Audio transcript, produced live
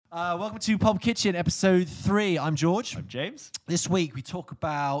Welcome to Pulp Kitchen, episode 3. I'm George. I'm James. This week we talk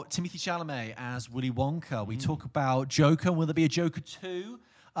about Timothée Chalamet as Willy Wonka. We talk about Joker. Will there be a Joker 2?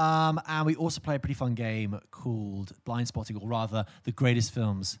 And we also play a pretty fun game called Blindppotting, or rather, the greatest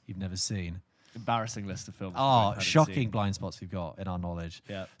films you've never seen. Embarrassing list of films. Oh, shocking blind spots we've got in our knowledge.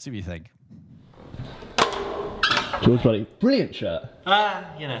 Yeah. See what you think. George, buddy. Brilliant shirt.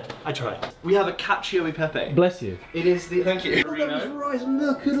 I tried. We have a cacio e pepe. Bless you. It is the... Thank you. Right,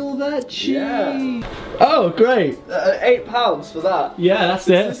 look at all that cheese. Yeah. Oh, great. £8 for that. Yeah, that's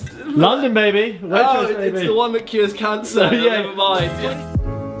it. London, baby. Waitress, baby. It's the one that cures cancer. Yeah. Never mind. Yeah.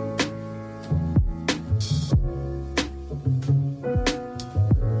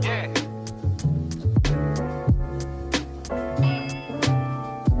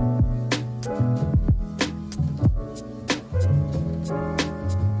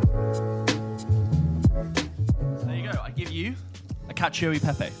 Cacio e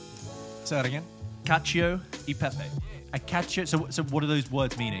pepe. Say that again. Cacio e pepe. A cacio. So what are those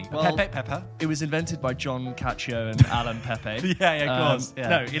words meaning? Well, pepper. It was invented by John Cacio and Alan Pepe. Yeah, of course. Yeah.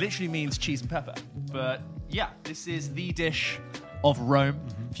 No, it literally means cheese and pepper. But yeah, this is the dish of Rome.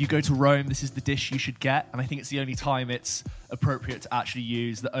 If you go to Rome, this is the dish you should get. And I think it's the only time it's appropriate to actually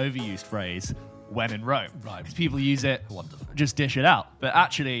use the overused phrase, when in Rome. Right. Because people use it, Wonderful. just dish it out. But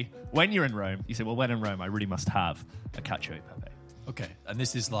actually, when you're in Rome, you say, well, when in Rome, I really must have a cacio e pepe. Okay, and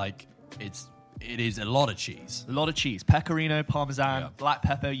this is like, it is a lot of cheese. A lot of cheese. Pecorino, parmesan, Yeah. black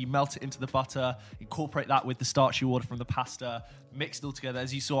pepper. You melt it into the butter, incorporate that with the starch you order from the pasta, mix it all together.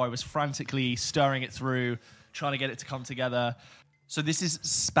 As you saw, I was frantically stirring it through, trying to get it to come together. So this is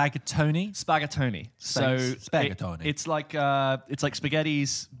spaghettoni? Spaghettoni. Spaghettoni. It's like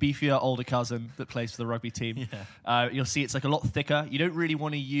spaghetti's beefier older cousin that plays for the rugby team. Yeah. You'll see it's like a lot thicker. You don't really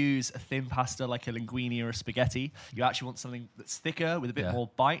want to use a thin pasta like a linguine or a spaghetti. You actually want something that's thicker with a bit more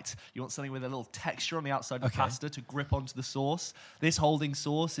bite. You want something with a little texture on the outside of the pasta to grip onto the sauce. This holding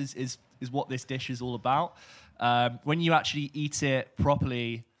sauce is what this dish is all about. When you actually eat it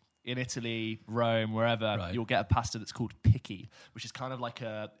properly in Italy, Rome, wherever, you'll get a pasta that's called picky, which is kind of like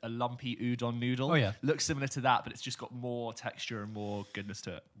a lumpy udon noodle. Oh, yeah. Looks similar to that, but it's just got more texture and more goodness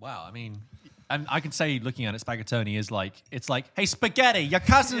to it. Wow, I mean, and I can say, looking at it, spaghettoni is like, it's like, hey, spaghetti, your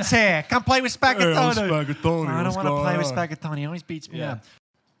cousin's here. Come play with spaghettoni. Hey, I'm spaghettoni. I don't want to What's play with going on? spaghettoni. He always beats me Yeah. up.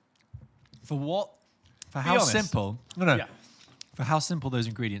 For how honest. simple, Yeah. for how simple those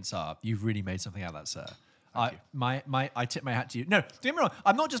ingredients are, you've really made something out of that, sir. I tip my hat to you. No, don't get me wrong.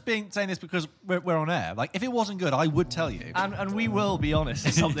 I'm not just saying this because we're on air. Like, if it wasn't good, I would tell you. And we will be honest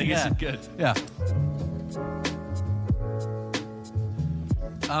if something Yeah. isn't good. Yeah.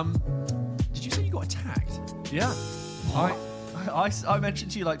 Did you say you got attacked? Yeah. I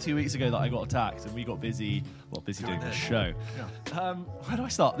mentioned to you like 2 weeks ago that I got attacked and we got busy doing the show. Yeah. Where do I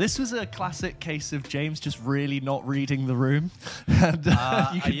start? This was a classic case of James just really not reading the room. And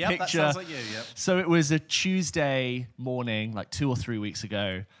you can yep, picture. that sounds like you, yep. So it was a Tuesday morning, like 2 or 3 weeks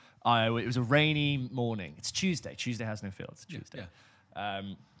ago. It was a rainy morning. It's Tuesday. Tuesday has no fields. It's Tuesday.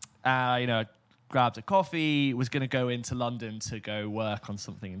 Yeah. Grabbed a coffee, was going to go into London to go work on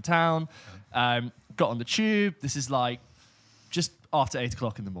something in town. Got on the tube. This is like just after 8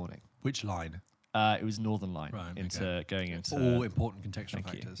 o'clock in the morning. Which line? It was Northern Line going into all important contextual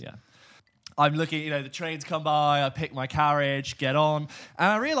Thank you, factors. yeah. I'm looking, the trains come by, I pick my carriage, get on,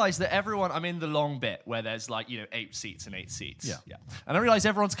 and I realise that I'm in the long bit where there's 8 seats and 8 seats. Yeah. And I realise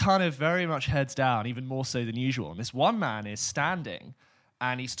everyone's kind of very much heads down, even more so than usual. And this one man is standing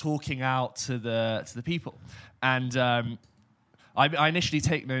and he's talking out to the people. And I initially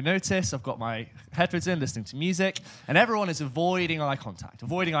take no notice. I've got my headphones in, listening to music, and everyone is avoiding eye contact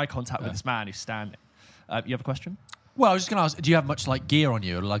with this man who's standing. You have a question? Well, I was just going to ask, do you have much gear on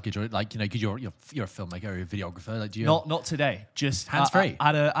you, or luggage, or because you're a filmmaker or a videographer? Like, do you Not today. Just hands-free.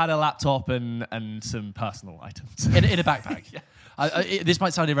 I had a laptop and some personal items in a backpack. Yeah. This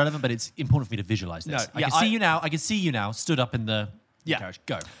might sound irrelevant, but it's important for me to visualize this. No, I can see you now, stood up in the carriage.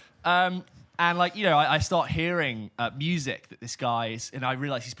 Go. And I start hearing music that this guy is, and I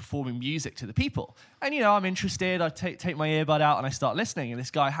realize he's performing music to the people. And I'm interested. I take my earbud out and I start listening. And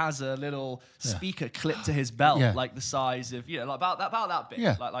this guy has a little speaker clipped to his belt, like the size of about that big,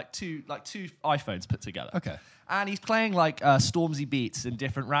 like two iPhones put together. Okay. And he's playing Stormzy beats and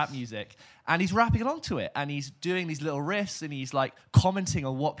different rap music, and he's rapping along to it, and he's doing these little riffs, and he's commenting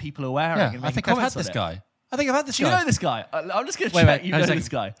on what people are wearing. Yeah, and I think I've had this guy. Do you know this guy? I'm just going to check. You know this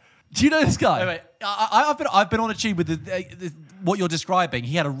guy. Do you know this guy? Wait. I've been on a tube with what you're describing.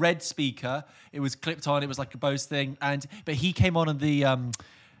 He had a red speaker. It was clipped on. It was like a Bose thing. But he came on the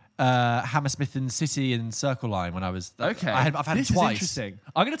Hammersmith and City and Circle Line when I was. Okay, I've had this it twice. is interesting.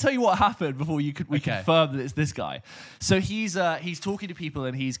 I'm going to tell you what happened before we confirm that it's this guy. So he's talking to people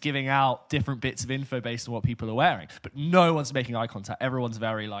and he's giving out different bits of info based on what people are wearing, but no one's making eye contact. Everyone's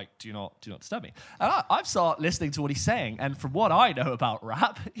very like, do not disturb me. And I've started listening to what he's saying, and from what I know about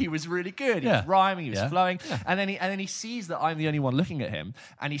rap, he was really good. He was rhyming, he was flowing, and then he sees that I'm the only one looking at him,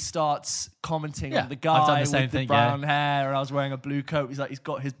 and he starts commenting on the guy with the brown hair, and I was wearing a blue coat. He's like, he's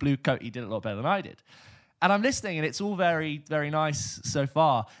got his blue coat. He did it a lot better than I did. And I'm listening, and it's all very, very nice so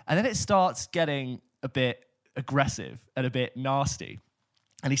far. And then it starts getting a bit aggressive and a bit nasty.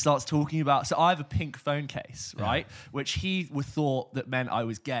 And he starts talking about, so I have a pink phone case, right? Which he would thought that meant I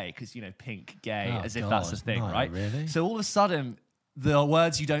was gay, because, you know, pink, gay, as if that's a thing, right? Really? So all of a sudden, the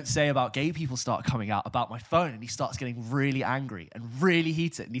words you don't say about gay people start coming out about my phone, and he starts getting really angry and really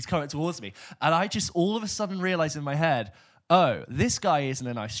heated, and he's coming towards me. And I just all of a sudden realize in my head, oh, this guy isn't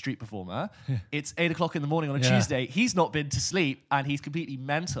a nice street performer. It's 8 o'clock in the morning on a Tuesday. He's not been to sleep, and he's completely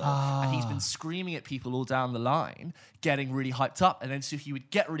mental. And he's been screaming at people all down the line, getting really hyped up. And then so he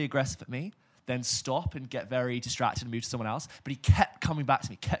would get really aggressive at me, then stop and get very distracted and move to someone else. But he kept coming back to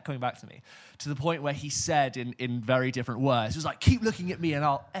me, to the point where he said in very different words, he was like, keep looking at me and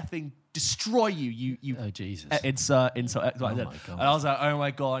I'll effing destroy you. Oh, Jesus. Insert X, Y, Z. And I was like, oh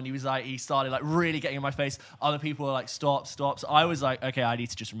my God. And he was like, he started like really getting in my face. Other people were like, stop. So I was like, okay, I need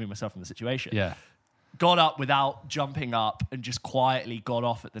to just remove myself from the situation. Yeah. Got up without jumping up and just quietly got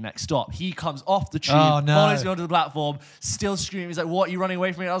off at the next stop. He comes off the tube, follows me onto the platform, still screaming. He's like, what, are you running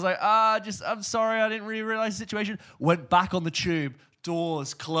away from me? I was like, I'm sorry, I didn't really realize the situation. Went back on the tube,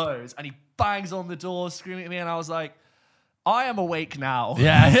 doors closed, and he bangs on the door, screaming at me, and I was like, I am awake now.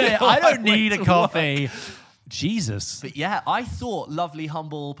 Yeah, I don't need a coffee. Jesus. But yeah, I thought lovely,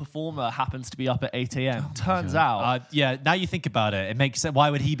 humble performer happens to be up at 8 a.m. Turns out. Now you think about it, it makes sense. Why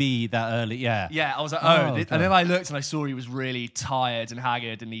would he be that early? Yeah. Yeah, I was like, and then I looked and I saw he was really tired and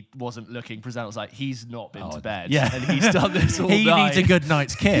haggard and he wasn't looking presentable. I was like, he's not been to bed. Yeah. And he's done this all night. He needs a good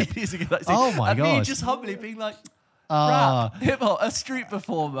night's kip. He needs a good night's sleep. Oh my God. And me just humbly being like, rap, hip-hop, a street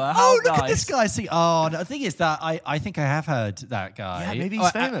performer. How look at this guy. See, no, the thing is that I think I have heard that guy. Yeah, maybe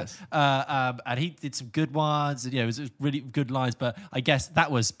he's famous. And he did some good ones. And, it was really good lines. But I guess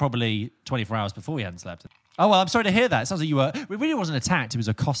that was probably 24 hours before he hadn't slept. Oh, well, I'm sorry to hear that. It sounds like you were... It really wasn't attacked. He was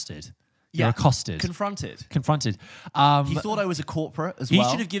accosted. You're accosted. Confronted. He thought I was a corporate as well. He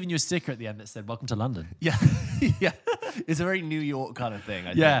should have given you a sticker at the end that said, welcome to London. Yeah. Yeah. It's a very New York kind of thing,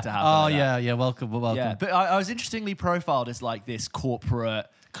 I think, to have. Oh, yeah. Welcome. Yeah. But I was interestingly profiled as like this corporate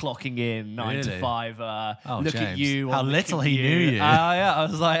clocking in 9 to 5. Look James, at you. How little he knew you. Yeah. I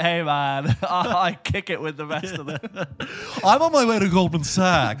was like, hey, man, I kick it with the rest of them. I'm on my way to Goldman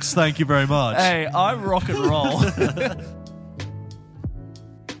Sachs. Thank you very much. Hey, I'm rock and roll.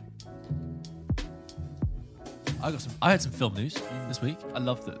 I had some film news this week. I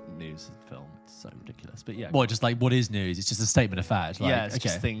love the news and film. It's so ridiculous. But yeah. What, just like, what is news? It's just a statement of fact. Like, yeah, it's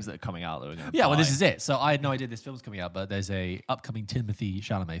just things that are coming out that we're going to well, this is it. So I had no idea this film's coming out, but there's a upcoming Timothée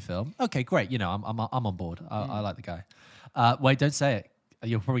Chalamet film. Okay, great. I'm on board. I like the guy. Wait, don't say it.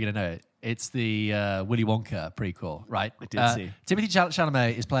 You're probably going to know it. It's the Willy Wonka prequel, right? I did see. Timothée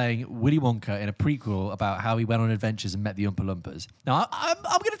Chalamet is playing Willy Wonka in a prequel about how he went on adventures and met the Oompa Loompas. Now, I'm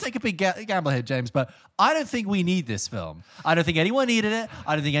going to take a big gamble here, James, but I don't think we need this film. I don't think anyone needed it.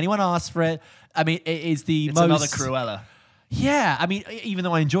 I don't think anyone asked for it. I mean, it's another Cruella. Yeah, I mean, even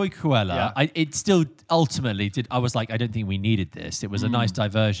though I enjoy Cruella, it still ultimately did. I was like, I don't think we needed this. It was a nice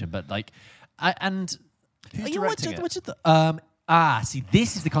diversion, but like, who's directing it? See,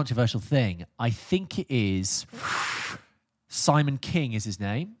 this is the controversial thing. I think it is Simon King is his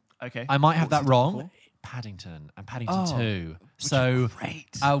name. Okay. I might have that wrong. Paddington and Paddington 2. So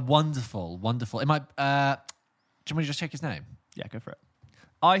great. Wonderful. It might. Do you want me to just check his name? Yeah, go for it.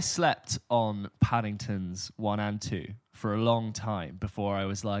 I slept on Paddingtons 1 and 2 for a long time before I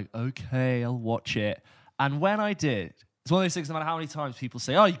was like, okay, I'll watch it. And when I did, it's one of those things, no matter how many times people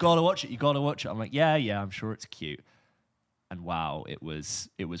say, oh, you gotta watch it. I'm like, yeah, I'm sure it's cute. And wow, it was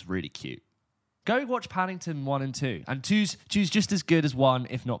really cute. Go watch Paddington 1 and 2. And 2's just as good as 1,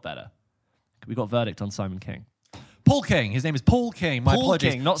 if not better. We got verdict on Simon King. Paul King. His name is Paul King. My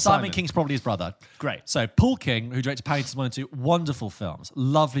apologies. King, not Simon Simon. King's probably his brother. Great. So Paul King, who directed Paddington 1 and 2, wonderful films.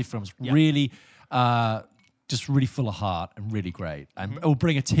 Lovely films. Yeah. Really, just really full of heart and really great. And it will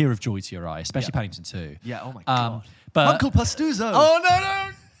bring a tear of joy to your eye, especially Paddington 2. Yeah, oh my God. But Uncle Pastuzo. Oh,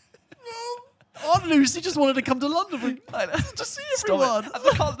 no. Aunt Lucy just wanted to come to London to see everyone. And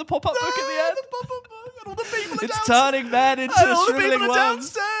the pop-up book at the end. And all the people are It's downstairs. turning men into And all the shriveling people are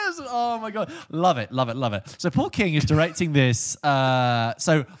worms. downstairs. Oh my God. Love it, love it, love it. So Paul King is directing this.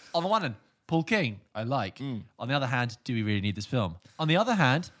 So on the one hand, Paul King, I like. On the other hand, do we really need this film? On the other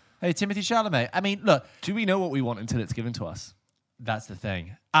hand, hey, Timothée Chalamet. I mean, look. Do we know what we want until it's given to us? That's the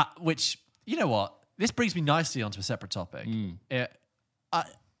thing. Which, you know what? This brings me nicely onto a separate topic.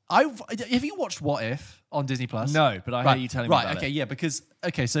 Have you watched What If on Disney Plus? No, but I hear you telling me about okay, it. yeah, because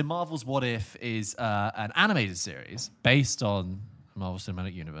so Marvel's What If is an animated series based on Marvel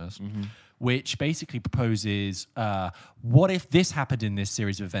Cinematic Universe, which basically proposes what if this happened in this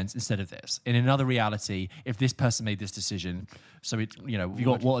series of events instead of this? In another reality, if this person made this decision, so it,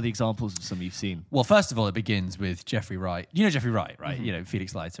 What are the examples of some you've seen? Well, first of all, it begins with Jeffrey Wright. You know Jeffrey Wright, right? You know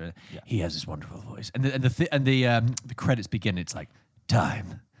Felix Leiter. Yeah. He has this wonderful voice, and the credits begin. It's like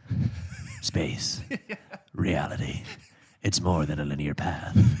time, space, reality. It's more than a linear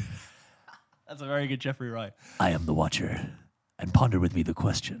path. That's a very good Jeffrey Wright. I am the watcher, and ponder with me the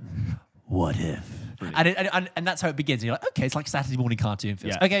question: what if? And that's how it begins. And you're like, okay, it's like Saturday morning cartoon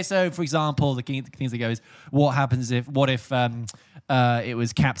films. Yeah. Okay, so for example, the things that go is, what if it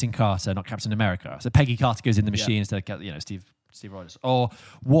was Captain Carter, not Captain America? So Peggy Carter goes in the machine instead of Steve Rogers. Or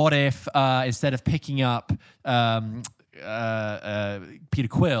what if instead of picking up Peter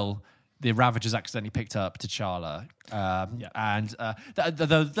Quill, the Ravagers accidentally picked up T'Challa. And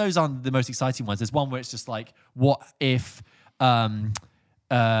those aren't the most exciting ones. There's one where it's just like, what if...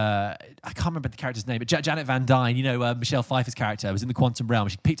 I can't remember the character's name, but Janet Van Dyne, Michelle Pfeiffer's character, was in the quantum realm.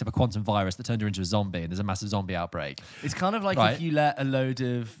 She picked up a quantum virus that turned her into a zombie, and there's a massive zombie outbreak. It's kind of like if you let a load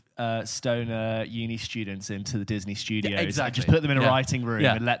of stoner uni students into the Disney studios, exactly. and just put them in a writing room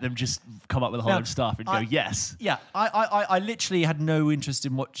and let them just come up with a whole lot of stuff and go, yes. Yeah, I literally had no interest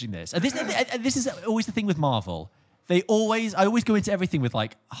in watching this. And this is always the thing with Marvel. I always go into everything with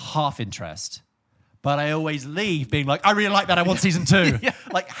like half interest. But I always leave being like, I really like that. I want season 2.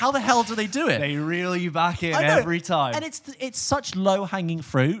 Like, how the hell do they do it? They reel you back in every time. And it's such low-hanging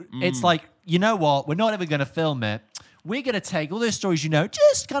fruit. It's like, you know what? We're not ever going to film it. We're going to take all those stories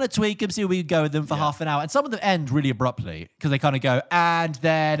just kind of tweak them, see where we can go with them for half an hour. And some of them end really abruptly because they kind of go, and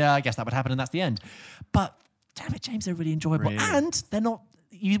then I guess that would happen and that's the end. But damn it, James, they're really enjoyable. Really? And they're not...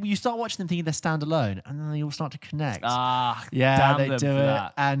 You start watching them thinking they're standalone, and then they all start to connect. Damn they them do for it.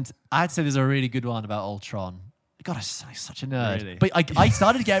 that. And I'd say there's a really good one about Ultron. God, I'm such a nerd. Really? But I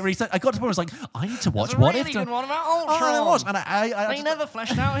started to get research. I got to the point where I was like, I need to watch What If. good one about Oh, there was. And I They never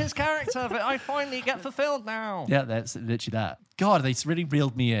fleshed out his character, but I finally get fulfilled now. Yeah, that's literally that. God, they really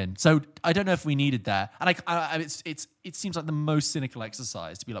reeled me in. So I don't know if we needed that. And it seems like the most cynical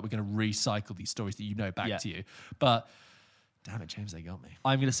exercise to be like, we're going to recycle these stories that back to you. But damn it, James, they got me.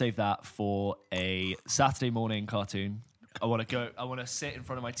 I'm going to save that for a Saturday morning cartoon. I want to sit in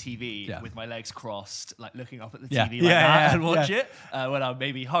front of my TV with my legs crossed, like looking up at the TV and watch it when I'm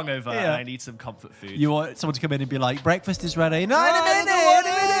maybe hungover and I need some comfort food. You want someone to come in and be like, breakfast is ready. No, in a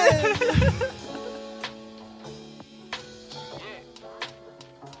minute.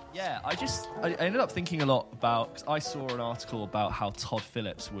 Yeah, I ended up thinking a lot about, 'cause I saw an article about how Todd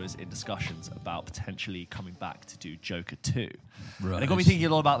Phillips was in discussions about potentially coming back to do Joker 2. Right. And it got me thinking a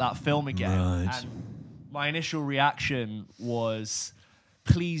lot about that film again. Right. And my initial reaction was,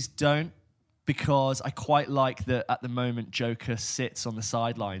 please don't, because I quite like that at the moment Joker sits on the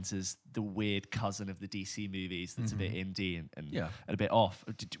sidelines as the weird cousin of the DC movies that's a bit indie and a bit off.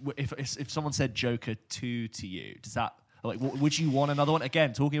 If someone said Joker 2 to you, does that... Like, would you want another one?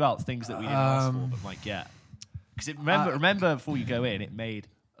 Again, talking about things that we didn't ask for but might get. Because remember, before you go in, it made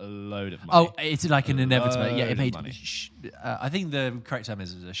a load of money. Oh, it's like an inevitable. Yeah, it made money. I think the correct term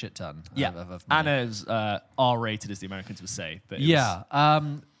is a shit ton. Yeah, of money. and as R-rated as the Americans would say. But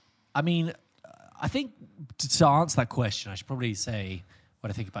I mean, I think to answer that question, I should probably say what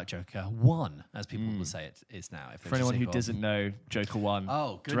I think about Joker 1, as people will say it is now. For anyone who doesn't know, Joker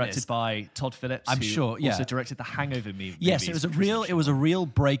 1, directed by Todd Phillips, I'm sure, also directed the Hangover movie. Yes, it was a real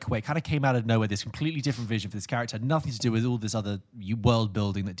breakaway. It kind of came out of nowhere. This completely different vision for this character, had nothing to do with all this other world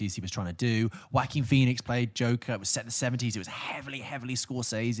building that DC was trying to do. Joaquin Phoenix played Joker. It was set in the 70s. It was heavily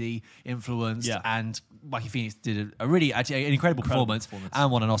Scorsese influenced, and Joaquin Phoenix did an incredible performance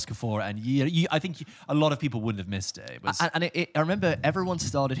and won an Oscar for it. And I think a lot of people wouldn't have missed it. I remember everyone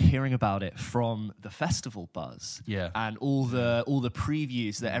started hearing about it from the festival buzz, and all the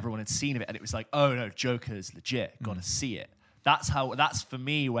previews that everyone had seen of it, and it was like, oh no, Joker's legit, gotta see it. That's for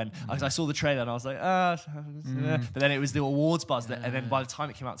me when I saw the trailer and I was like, but then it was the awards buzz, and then by the time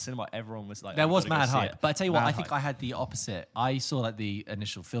it came out in cinema, everyone was like, there was mad hype. But I tell you what, I think I had the opposite. I saw like the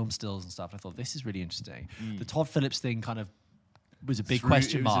initial film stills and stuff, and I thought this is really interesting. The Todd Phillips thing kind of was a big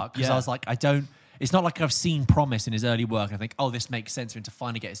question mark because I was like, It's not like I've seen promise in his early work and I think, oh, this makes sense for him to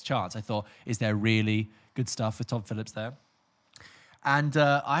finally get his chance. I thought, is there really good stuff with Todd Phillips there? And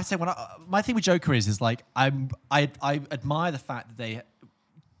I say, my thing with Joker is like I admire the fact that they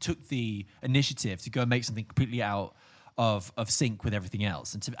took the initiative to go and make something completely out of sync with everything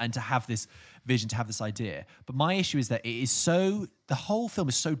else, and to have this vision, to have this idea. But my issue is that the whole film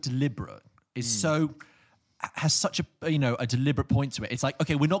is so deliberate. Has such a deliberate point to it. It's like,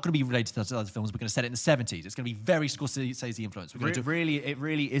 okay, we're not going to be related to other films. We're going to set it in the 70s. It's going to be very Scorsese influence. It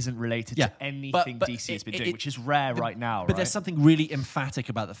really isn't related to anything DC has been doing, which is rare right now. But there's something really emphatic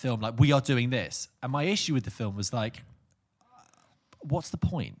about the film. Like, we are doing this. And my issue with the film was like, what's the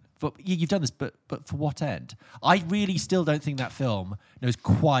point? But you've done this, but for what end? I really still don't think that film knows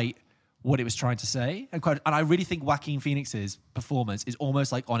quite what it was trying to say. And I really think Joaquin Phoenix's performance is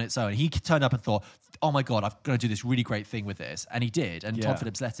almost like on its own. He turned up and thought, oh my God, I'm going to do this really great thing with this. And he did. And Todd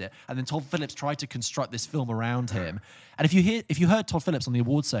Phillips let it. And then Todd Phillips tried to construct this film around him. And if you heard Todd Phillips on the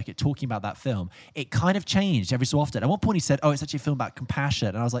awards circuit talking about that film, it kind of changed every so often. At one point he said, oh, it's actually a film about compassion.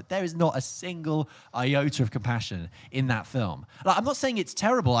 And I was like, there is not a single iota of compassion in that film. Like, I'm not saying it's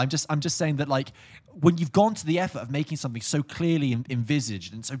terrible. I'm just saying that, like, when you've gone to the effort of making something so clearly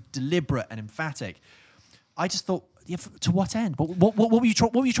envisaged and so deliberate and emphatic, I just thought, to what end? What were you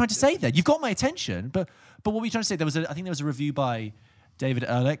trying to say there? You've got my attention, but what were you trying to say? I think there was a review by David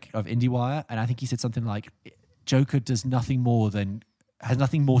Ehrlich of IndieWire, and I think he said something like, Joker has nothing more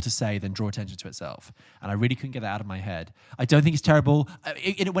to say than draw attention to itself. And I really couldn't get that out of my head. I don't think it's terrible.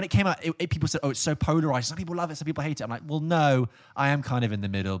 When it came out, people said, oh, it's so polarized. Some people love it, some people hate it. I'm like, well, no, I am kind of in the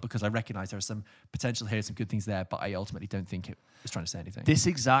middle because I recognize there are some potential here, some good things there, but I ultimately don't think it was trying to say anything. This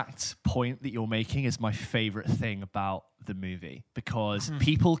exact point that you're making is my favorite thing about the movie, because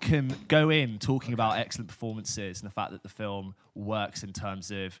people can go in talking about excellent performances and the fact that the film works in terms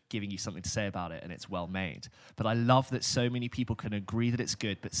of giving you something to say about it and it's well made. But I love that so many people can agree that it's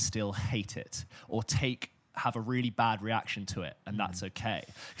good but still hate it, or have a really bad reaction to it, and that's okay.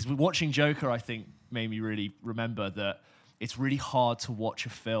 Because watching Joker, I think, made me really remember that it's really hard to watch a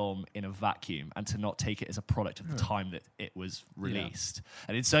film in a vacuum and to not take it as a product of the time that it was released.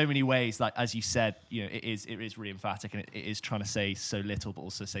 And in so many ways, like as you said, it is really emphatic, and it is trying to say so little but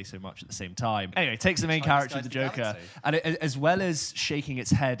also say so much at the same time. Anyway, it takes the main character of the Joker, and as well as shaking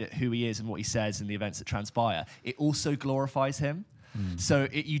its head at who he is and what he says and the events that transpire, it also glorifies him. So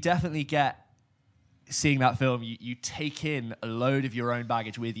you definitely get, seeing that film, you take in a load of your own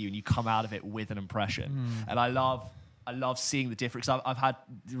baggage with you, and you come out of it with an impression. And I love seeing the difference.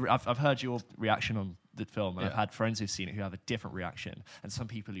 I've heard your reaction on the film, and I've had friends who've seen it who have a different reaction, and some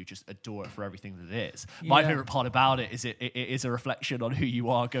people who just adore it for everything that it is. My favorite part about it is it is a reflection on who you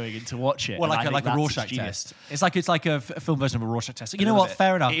are going in to watch it. Well, like a Rorschach test. It's like a film version of a Rorschach test. You know what?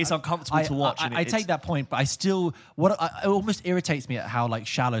 Fair enough. It is uncomfortable to watch. I take that point, but I still it almost irritates me at how like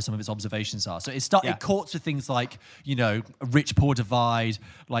shallow some of its observations are. So it courts with things like rich poor divide,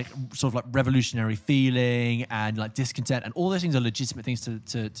 like sort of like revolutionary feeling and like discontent, and all those things are legitimate things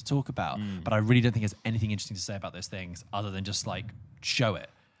to talk about. But I really don't think there's anything interesting to say about those things other than just like show it.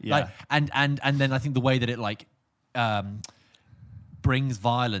 Like, and then I think the way that it like brings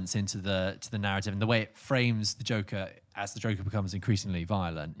violence into the narrative and the way it frames the Joker as the Joker becomes increasingly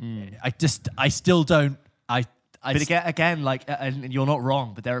violent. I still don't. But again, like, and you're not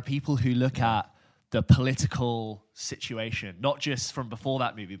wrong, but there are people who look at the political situation, not just from before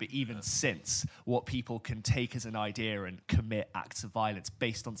that movie, but even since, what people can take as an idea and commit acts of violence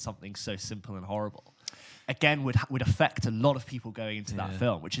based on something so simple and horrible. Again, would affect a lot of people going into that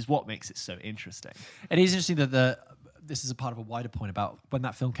film, which is what makes it so interesting. It is interesting that this is a part of a wider point about when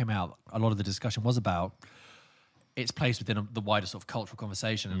that film came out, a lot of the discussion was about its place within the wider sort of cultural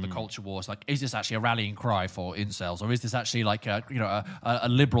conversation and the culture wars. Like, is this actually a rallying cry for incels, or is this actually like a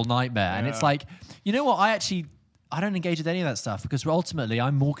liberal nightmare? And it's like, you know what? I don't engage with any of that stuff, because ultimately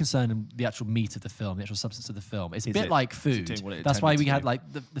I'm more concerned in the actual meat of the film, the actual substance of the film. It's a bit like food. That's why we had like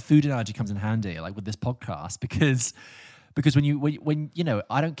the food analogy comes in handy, like with this podcast, because when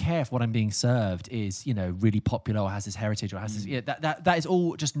I don't care if what I'm being served is really popular or has this heritage or has this that is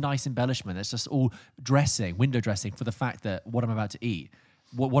all just nice embellishment. It's just all window dressing for the fact that what I'm about to eat.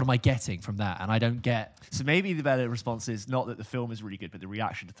 What am I getting from that? And I don't get... So maybe the better response is not that the film is really good, but the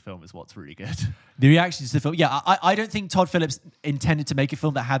reaction to the film is what's really good. The reaction to the film... Yeah, I don't think Todd Phillips intended to make a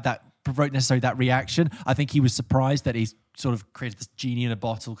film that had provoked necessarily that reaction. I think he was surprised that he's sort of created this genie in a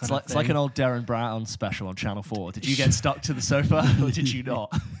bottle kind of thing. It's like an old Darren Brown special on Channel 4. Did you get stuck to the sofa or did you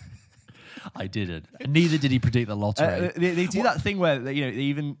not? I didn't. Neither did he predict the lottery. They do that thing where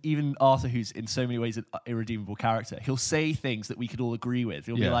even Arthur, who's in so many ways an irredeemable character, he'll say things that we could all agree with.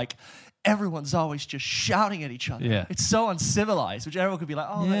 He'll be like, everyone's always just shouting at each other. Yeah. It's so uncivilized, which everyone could be like,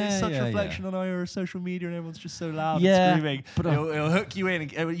 oh, that is such a reflection on our social media, and everyone's just so loud and screaming. But it'll hook you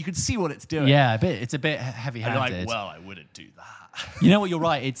in, and you can see what it's doing. Yeah, it's a bit heavy-handed. Like, well, I wouldn't do that. You know what? You're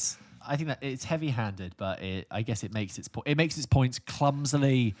right. I think that it's heavy-handed, but I guess it makes its points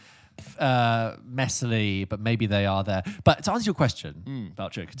clumsily, messily, but maybe they are there. But to answer your question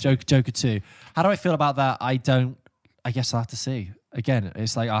about Joker 2, how do I feel about that? I guess I'll have to see. Again,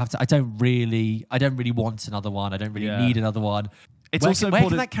 it's like I don't really want another one. I don't really need another one. It's where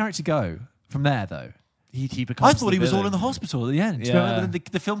can that character go from there, though? He becomes. I thought he was all in the hospital at the end. Yeah.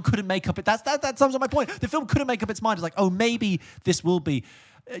 The film couldn't make up it. That sums up my point. The film couldn't make up its mind. It's like, oh, maybe this will be.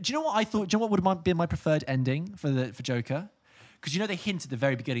 Do you know what I thought? Do you know what would have been my preferred ending for Joker? Because they hint at the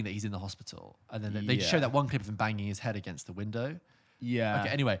very beginning that he's in the hospital, and then they show that one clip of him banging his head against the window. Yeah. Okay.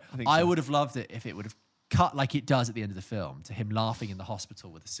 Anyway, I would have loved it if it would have cut like it does at the end of the film to him laughing in the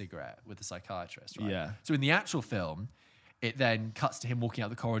hospital with a cigarette with the psychiatrist. Right? Yeah. So in the actual film, it then cuts to him walking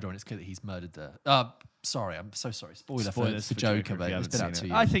out the corridor, and it's clear that he's murdered the. Sorry, I'm so sorry. Spoilers for Joker, but it's been out 2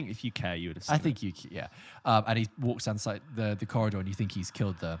 years. I think if you care, you would have seen it. I think yeah. And he walks down the corridor, and you think he's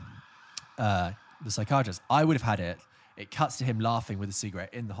killed the psychiatrist. I would have had it. It cuts to him laughing with a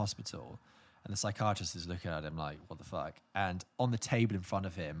cigarette in the hospital, and the psychiatrist is looking at him like, what the fuck? And on the table in front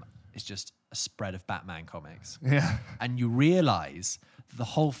of him is just a spread of Batman comics. Yeah. And you realise the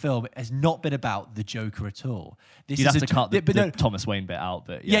whole film has not been about the Joker at all. You'd have to cut the Thomas Wayne bit out,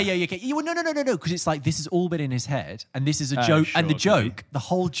 but yeah. Okay. No, because it's like this has all been in his head, and this is a joke. Sure, and the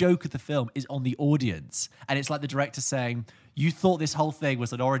whole joke of the film is on the audience, and it's like the director saying, "You thought this whole thing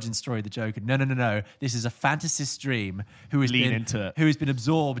was an origin story of the Joker. No. This is a fantasist dream who has been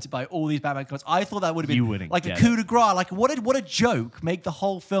absorbed by all these Batman comics." I thought that would have been like a coup de grace. Like what a joke! Make the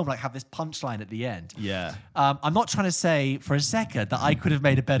whole film like have this punchline at the end. Yeah. I'm not trying to say for a second that I could have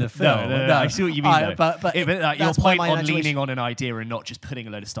made a better film. No. I see what you mean. But your point on leaning on an idea and not just putting a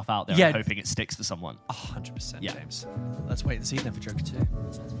load of stuff out there and hoping it sticks for someone. 100%, James. Let's wait and see then for Joker 2.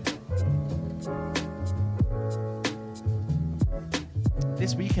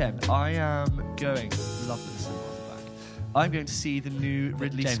 This weekend, I am going. Love the cinema back. I'm going to see the new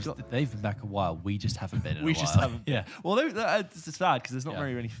Ridley Scott. They've been back a while. We just haven't been. We just haven't. Yeah. Well, it's sad because there's not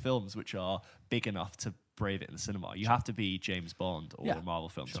very many films which are big enough to brave it in the cinema. You have to be James Bond or a Marvel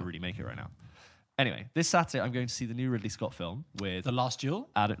film to really make it right now. Anyway, this Saturday I'm going to see the new Ridley Scott film with The Last Duel.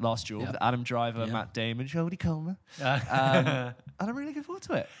 With Adam Driver, Matt Damon, Jodie Comer, and I'm really looking forward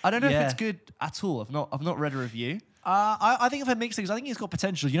to it. I don't know if it's good at all. I've not read a review. I think if I mix things, I think it's got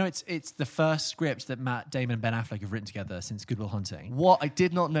potential. It's the first script that Matt Damon and Ben Affleck have written together since Good Will Hunting. What? I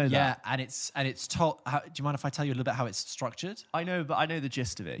did not know that. Yeah, and it's told. Do you mind if I tell you a little bit how it's structured? I know, but I know the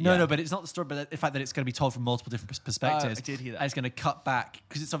gist of it. No, but it's not the story, but the fact that it's going to be told from multiple different perspectives. I did hear that. And it's going to cut back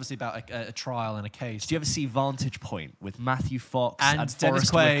because it's obviously about a trial and a case. Did you ever see Vantage Point with Matthew Fox and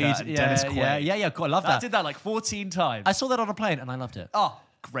Dennis Forrest Whitaker and Quaid? Dennis Quaid? Yeah. God, I love that. I did that like 14 times. I saw that on a plane and I loved it. Oh,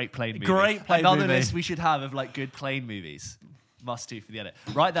 great plane movie. Great plane Another movie. list we should have of like good plane movies. Must do for the edit.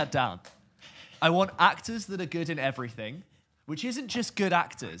 Write that down. I want actors that are good in everything, which isn't just good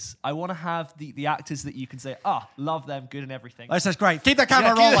actors. I want to have the actors that you can say, love them, good in everything. That's great. Keep that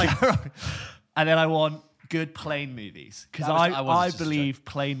camera rolling. And then I want good plane movies because I believe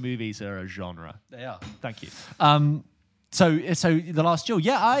plane movies are a genre. They are. Thank you. So The Last Duel.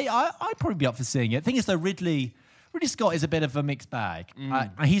 Yeah, I'd probably be up for seeing it. The thing is, though, Ridley Scott is a bit of a mixed bag.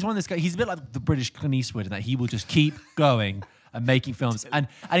 He's one of those guys. He's a bit like the British Clint Eastwood in that he will just keep going and making films, and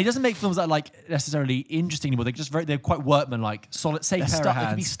he doesn't make films that are like necessarily interesting anymore. They're quite workman-like, solid, safe pair of hands. It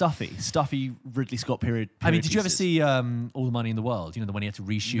can be stuffy Ridley Scott period. I mean, did you ever see All the Money in the World? The one he had to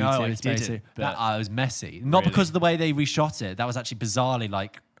reshoot. No, I didn't. That was messy. Not because of the way they reshot it. That was actually bizarrely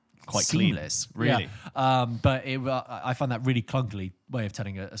quite seamless, clean. Really. Yeah. But I found that really clunkily way of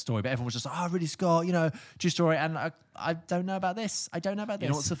telling a story. But everyone was just like, Ridley Scott, true story. And I don't know about this. You know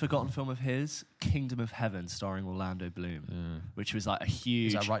what's a forgotten film of his? Kingdom of Heaven, starring Orlando Bloom, which was like a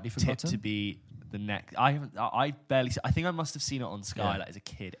huge tip to be the next. I barely. I think I must have seen it on Sky as a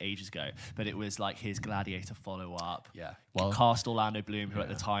kid ages ago. But it was like his Gladiator follow up. Yeah. Well, cast Orlando Bloom, who at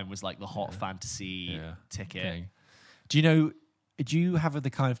the time was like the hot fantasy ticket. Okay. Do you have the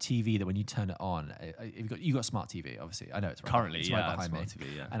kind of TV that when you turn it on, you got smart TV, obviously. I know it's right. Currently, it's right behind smart me.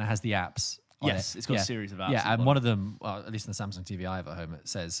 TV, and it has the apps. on Yes, it. it's got a series of apps. Yeah, and one of them, well, at least on the Samsung TV I have at home, it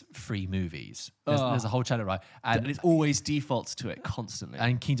says free movies. There's a whole channel, right? And it always defaults to it constantly.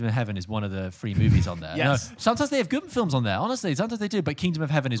 And Kingdom of Heaven is one of the free movies on there. Yes. No, sometimes they have good films on there. Honestly, sometimes they do. But Kingdom of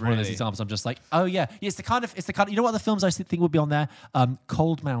Heaven is one of those Really? examples. I'm just like, oh yeah, it's the kind of. You know what other films I think would be on there?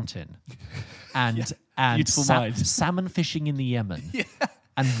 Cold Mountain, and Beautiful Mind. salmon fishing in the Yemen. Yeah.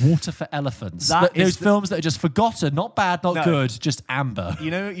 And Water for Elephants. That Those is films that are just forgotten, not bad, not good, just amber. You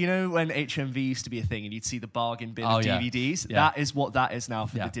know when HMV used to be a thing and you'd see the bargain bin of yeah. DVDs? Yeah. That is what that is now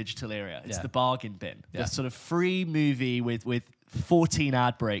for Yeah. the digital era. It's Yeah. the bargain bin. Yeah. The sort of free movie with 14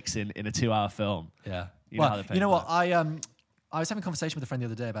 ad breaks in a 2-hour film. Yeah. You know how they pay you know for what? I was having a conversation with a friend the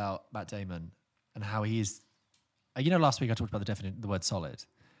other day about Matt Damon and how he is. Last week I talked about the word solid.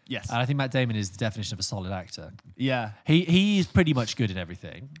 Yes. And I think Matt Damon is the definition of a solid actor. Yeah. He is pretty much good in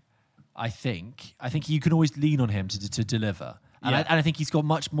everything. I think you can always lean on him to deliver. And, Yeah. I think he's got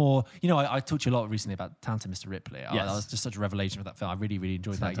much more. I talked to you a lot recently about Talented Mr. Ripley. Yes. That was just such a revelation of that film. I really, really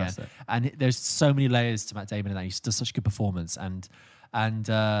enjoyed that fantastic. again. And there's so many layers to Matt Damon in that. He does such a good performance.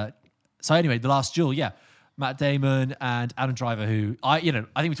 So anyway, The Last Duel, yeah. Matt Damon and Adam Driver, who I think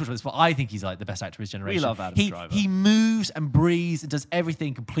we talked about this, but I think he's like the best actor of his generation. We love Adam Driver. He moves and breathes and does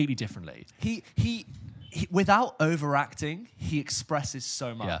everything completely differently. He without overacting, he expresses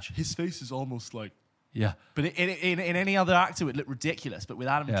so much. Yeah. His face is almost like. Yeah. But in any other actor, it would look ridiculous. But with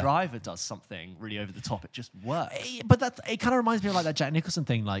Adam Yeah. Driver, does something really over the top. It just works. But it kind of reminds me of like that Jack Nicholson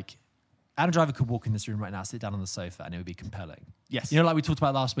thing. Like Adam Driver could walk in this room right now, sit down on the sofa, and it would be compelling. Yes. Like we talked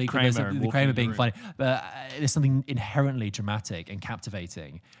about last week, Kramer the walking Kramer in the being room. funny. But there's something inherently dramatic and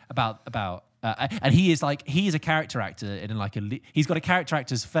captivating about. And he is a character actor he's got a character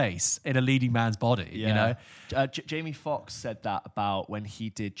actor's face in a leading man's body. Yeah. Jamie Foxx said that about when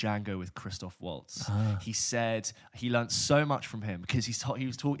he did Django with Christoph Waltz. He said he learned so much from him because he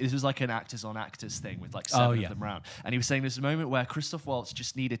was talking. This was like an actors on actors thing with like seven of them around, and he was saying there's a moment where Christoph Waltz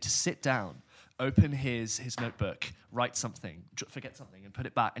just needed to sit down, open his notebook, write something, forget something, and put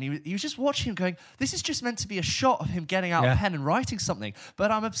it back. And he was just watching him going, this is just meant to be a shot of him getting out a pen and writing something,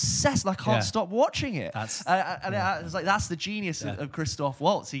 but I'm obsessed and I can't stop watching it. It's like that's the genius of Christoph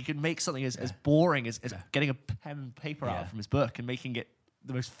Waltz. He can make something as boring as getting a pen and paper out from his book and making it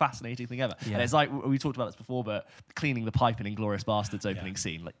the most fascinating thing ever. Yeah. And it's like, we talked about this before, but cleaning the pipe in Inglourious Bastards opening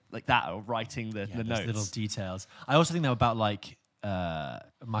scene, like that, or writing the those notes. little details. I also think that about like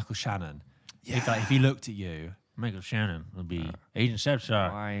Michael Shannon. Yeah. If he looked at you, Michael Shannon would be Agent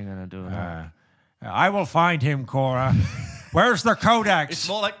Sepsar. Why are you going to do that? I will find him, Cora. Where's the codex? It's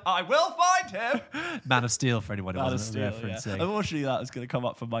more like, I will find him. Man of Steel, for anyone who Man of wasn't Steel, referencing. yeah. Unfortunately, that was going to come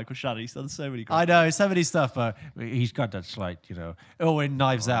up from Michael Shannon. He's done so many great I know, so many stuff, but he's got that slight, in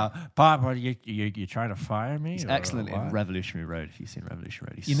Knives Out. Papa, you trying to fire me? He's excellent in Revolutionary Road, if you've seen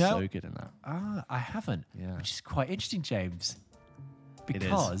Revolutionary Road. He's so good in that. I haven't, Yeah. which is quite interesting, James. It is.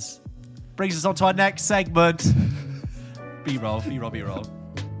 Because brings us on to our next segment. B-roll. Should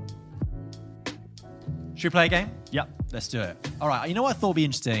we play a game? Yep. Let's do it. All right. You know what I thought would be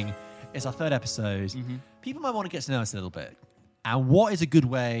interesting? It's our third episode. People might want to get to know us a little bit. And what is a good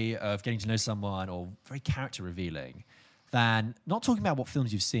way of getting to know someone or very character revealing than not talking about what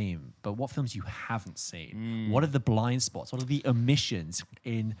films you've seen, but what films you haven't seen? What are the blind spots? What are the omissions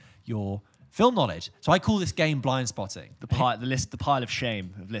in your film knowledge? So I call this game Blindppotting. The pile of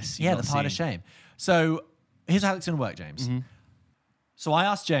shame of lists. Yeah, the pile of shame. So here's how it's going to work, James. So I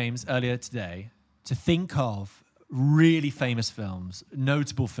asked James earlier today to think of really famous films,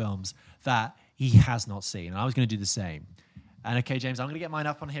 notable films that he has not seen. And I was going to do the same. And okay, James, I'm going to get mine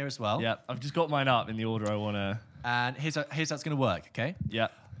up on here as well. Yeah, I've just got mine up in the order I want to. And here's how it's going to work, okay? Yeah.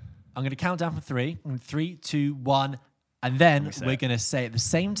 I'm going to count down from 3. 3, 2, 1. And then we're going to say at the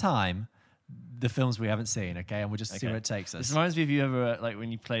same time the films we haven't seen, okay? And we'll just see where it takes us. This reminds me of you ever, like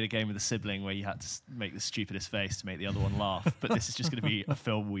when you played a game with a sibling where you had to make the stupidest face to make the other one laugh, but this is just going to be a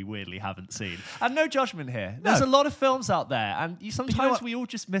film we weirdly haven't seen. And no judgment here. There's a lot of films out there, and sometimes we all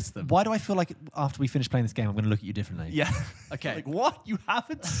just miss them. Why do I feel like after we finish playing this game, I'm going to look at you differently? Yeah. Okay. Like, what? You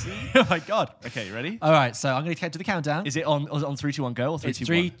haven't seen? Oh my God. Okay, you ready? All right, so I'm going to do the countdown. Is it on 3, 2, 1, go, or 3, It's 2,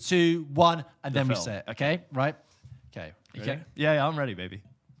 3, 1? 2, 1, and then we film. say it, okay? Right? Okay. Ready? Okay. Yeah, I'm ready, baby.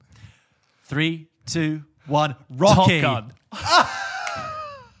 3, 2, 1, Rocky. Top Gun.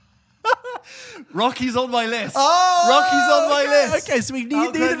 Rocky's on my list. Oh, Rocky's on my list. Okay, so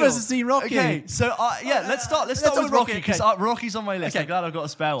neither of us have seen Rocky. Okay, so let's start with Rocky because Rocky's on my list. Okay. I'm glad I've got a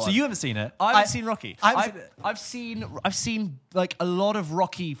spare one. So you haven't seen it? I haven't seen Rocky. I've seen like a lot of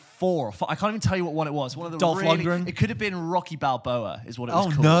Rocky 4 or 5. I can't even tell you what one it was. One of the Dolph Lundgren? It could have been Rocky Balboa is what it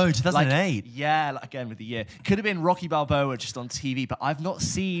was called. Oh no, 2008. Again with the year. It could have been Rocky Balboa just on TV, but I've not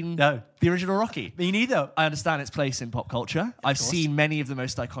seen No. the original Rocky. Me neither. I understand its place in pop culture. I've seen many of the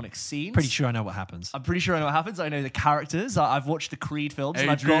most iconic scenes. Pretty sure I know what happens. I'm pretty sure I know what happens. I know the characters. I've watched the Creed films and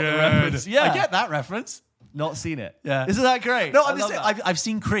I've got the reference. Yeah. I get that reference. Not seen it. Yeah. Isn't that great? No, I love that. I've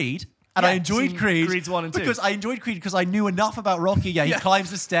seen Creed. And Yeah, I enjoyed seen Creed. Creeds 1 and 2. Because I enjoyed Creed because I knew enough about Rocky. Yeah, he climbs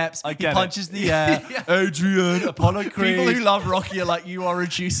the steps, he get it. punches the air. Adrian, Apollo Creed. People who love Rocky are like, you are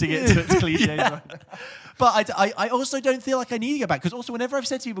reducing it to its cliches. Yeah. But I also don't feel like I need to go back because also whenever I've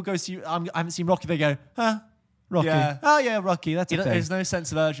said to people go see I haven't seen Rocky, they go, huh? Rocky. Yeah. Oh yeah, Rocky. That's okay. There's no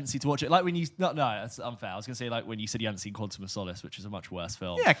sense of urgency to watch it. Like when you no, that's unfair. I was going to say like when you said you hadn't seen Quantum of Solace, which is a much worse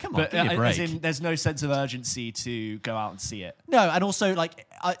film. Yeah, come on, But give me a break. as in, there's no sense of urgency to go out and see it. No, and also like,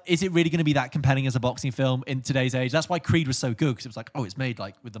 is it really going to be that compelling as a boxing film in today's age? That's why Creed was so good because it was like, oh, it's made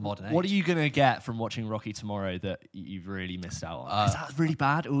like with the modern age. What are you going to get from watching Rocky tomorrow that you've really missed out on? Is that really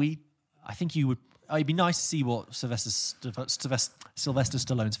bad? I think you would. It'd be nice to see what Sylvester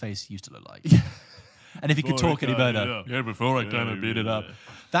Stallone's face used to look like. And if he could talk any better. Yeah, before I kind of beat it up.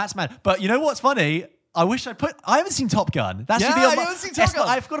 That's mad. But you know what's funny? I haven't seen Top Gun. That should be on you haven't seen Top Gun.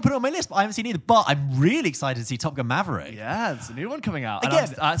 I've got to put it on my list, but I haven't seen either. But I'm really excited to see Top Gun Maverick. Yeah, it's a new one coming out. Again-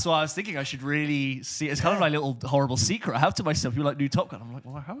 And that's why I was thinking I should really see it. It's kind of my little horrible secret I have to myself. You like new Top Gun? I'm like,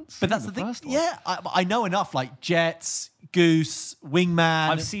 well, I haven't seen But that's the thing. first one. Yeah, I know enough. Like Jets, Goose, Wingman.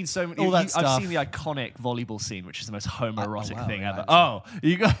 I've seen so many. all that stuff. I've seen the iconic volleyball scene, which is the most homoerotic wow, thing yeah, ever. I've Oh,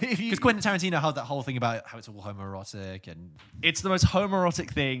 you got Because Quentin Tarantino had that whole thing about how it's all homoerotic and it's the most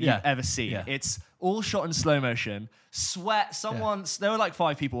homoerotic thing Yeah. you've ever seen. Yeah. It's all shot in slow motion. Sweat. There were like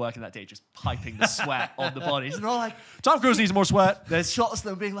 5 people working that day just piping the sweat on the bodies. And they're all like, Tom Cruise needs more sweat. there's shots of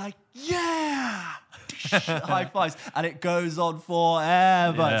them being like, yeah. High fives. And it goes on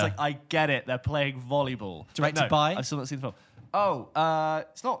forever. Yeah. It's like, I get it. They're playing volleyball. Directed No, by? I've still not seen the film. Oh,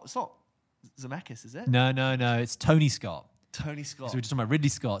 it's not Zemeckis, is it? No, it's Tony Scott. Tony Scott. So we're just talking about Ridley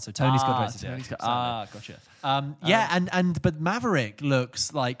Scott. So Tony Scott directed Tony it. Scott. Gotcha. Yeah, but Maverick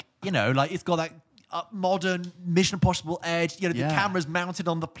looks like like it's got that modern Mission Impossible edge. You know, the Yeah. camera's mounted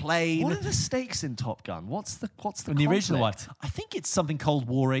on the plane. What are the stakes in Top Gun? What's the in the original one? conflict? I think it's something Cold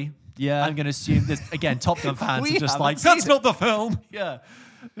War-y. Yeah. I'm going to assume this again. Top Gun fans We are just haven't like, seen that's it." not the film. Yeah.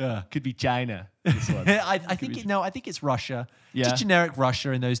 Yeah. Could be China. This one. I think it's Russia. Yeah. Just generic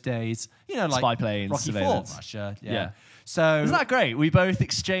Russia in those days. You know, like Spy planes, Rocky surveillance. IV Russia. Yeah. Yeah. So Isn't that great? We both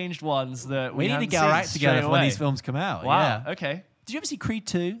exchanged ones that we need to hadn't get our seen act together straight for when away. these films come out. Wow. Yeah. Okay. Did you ever see Creed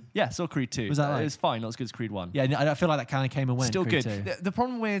 2? Yeah, saw Creed 2. Was that like? It was fine, not as good as Creed 1. Yeah, I feel like that kind of came and went. Still Creed good. 2. The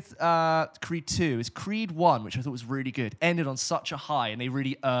problem with Creed 2 is Creed 1, which I thought was really good, ended on such a high and they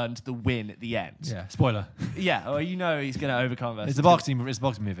really earned the win at the end. Yeah. Spoiler. Yeah, well, you know he's going to overcome us. It's a boxing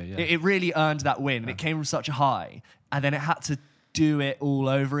movie. Yeah. It really earned that win. And it came from such a high, and then it had to do it all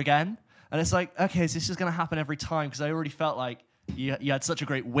over again. And it's like, okay, so this is going to happen every time because I already felt like you had such a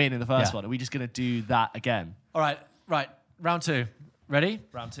great win in the first Yeah. one. Are we just going to do that again? All right. Round 2. Ready?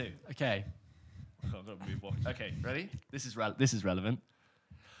 Round 2. Okay. Okay, ready? This is relevant.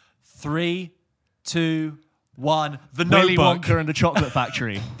 3, 2, 1. The Willy Notebook. Wonka and the Chocolate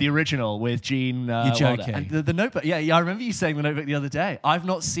Factory, the original with Gene. You're joking. Wilder. And the Notebook. Yeah, I remember you saying the Notebook the other day. I've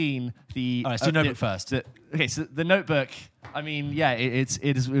not seen the. All right, let's do Notebook first. Okay, so the Notebook. I mean, yeah,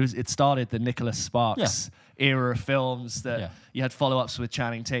 it started the Nicholas Sparks era of films that you had follow-ups with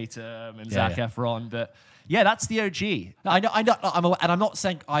Channing Tatum and Zac Efron, but. Yeah, that's the OG. I know, and I'm not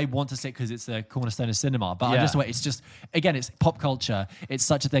saying I want to say it because it's the cornerstone of cinema, but I'm just aware. It's just, again, it's pop culture. It's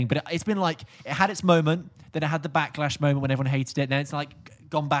such a thing, but it's been like it had its moment, then it had the backlash moment when everyone hated it, and then it's like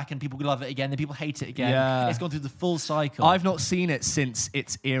gone back and people love it again, then people hate it again. Yeah. It's gone through the full cycle. I've not seen it since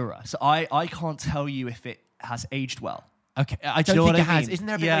its era, so I can't tell you if it has aged well. Okay, I Do you don't know think what it I has. mean? Isn't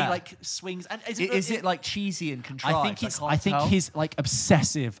there a bit where he like swings? And Is it like cheesy and contrived? I think his like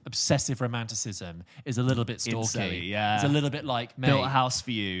obsessive romanticism is a little bit stalky. Silly, yeah. It's a little bit like, mate. built a house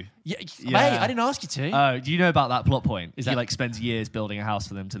for you. Yeah, Yeah. mate, I didn't ask you to. Oh, do you know about that plot point? Is he that- like spends years building a house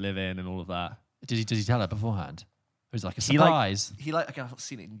for them to live in and all of that. Did he tell her beforehand? It was like a surprise. He like I've not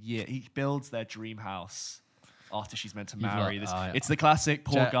seen it in years. He builds their dream house after she's meant to You've marry got- this. yeah. It's the classic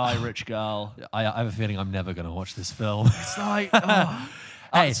poor Ja- guy, rich girl. I have a feeling I'm never going to watch this film. It's like, oh.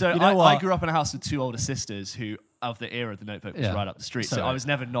 Hey, So you know I what? grew up in a house with 2 older sisters who, of the era of the Notebook, was Yeah. right up the street. So So I was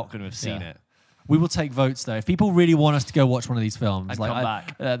never not going to have seen Yeah. it. We will take votes though. If people really want us to go watch one of these films, And come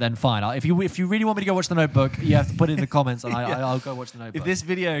back. Then fine. If you really want me to go watch The Notebook, you have to put it in the comments, and I'll go watch The Notebook. If this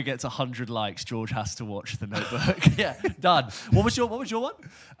video gets 100 likes, George has to watch The Notebook. yeah, done. What was your one?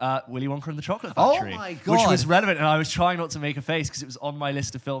 Willy Wonka and the Chocolate Oh Factory. my God. Which was relevant, and I was trying not to make a face because it was on my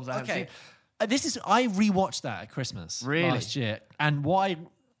list of films I haven't seen. I rewatched that at Christmas last year, and what I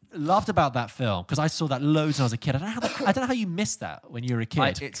loved about that film, because I saw that loads when I was a kid. I don't know how you missed that when you were a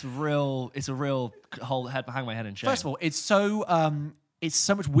kid. It's a real hang my head in shame. First of all, it's so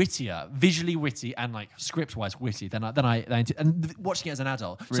much wittier, visually witty, and like script-wise witty than and watching it as an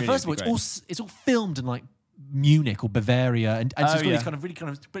adult. Really, so first of all, it's all filmed in like Munich or Bavaria, and so it's got these kind of really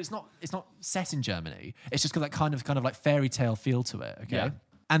kind of, but it's not set in Germany. It's just got that kind of like fairy tale feel to it. Okay. Yeah.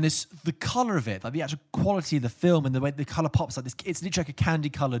 And the color of it, like the actual quality of the film and the way the color pops, like this, it's literally like a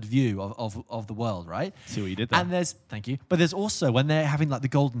candy-colored view of the world, right? See what you did there. And thank you. But there's also, when they're having like the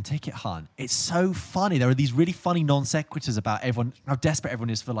golden ticket hunt, it's so funny. There are these really funny non sequiturs about how desperate everyone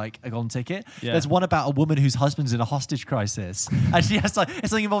is for like a golden ticket. Yeah. There's one about a woman whose husband's in a hostage crisis, and she has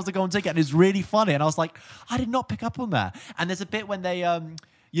it's something involves the golden ticket, and it's really funny. And I was like, I did not pick up on that. And there's a bit when they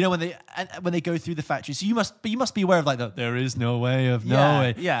when they go through the factory, so you must be aware of like there is no way of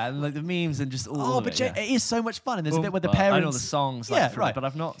knowing. Yeah, and like the memes and just all of it. It is so much fun. And there's a bit where the parents. I know the songs, but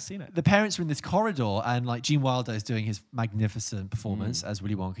I've not seen it. The parents are in this corridor, and like Gene Wilder is doing his magnificent performance as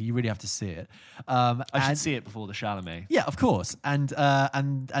Willy Wonka. You really have to see it. I should see it before the Chalamet. Yeah, of course. And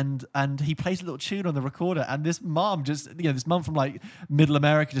he plays a little tune on the recorder, and this mom this mom from like Middle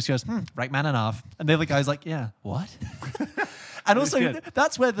America just goes, Rachmaninoff, and the other guy's like, yeah, what? And also,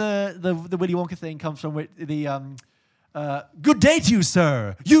 that's where the Willy Wonka thing comes from. With the good day to you,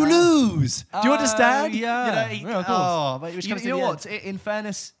 sir. You lose. Do you understand? Yeah. Of course. But you know what? In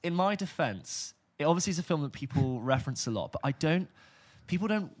fairness, in my defense, it obviously is a film that people reference a lot, but people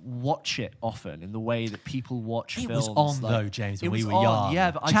don't watch it often in the way that people watch films. It was on though, James, when we were young. Yeah,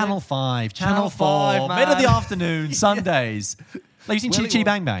 but Channel 5, Channel 5, mid of the afternoon, Sundays. Like, you've seen Chitty Chitty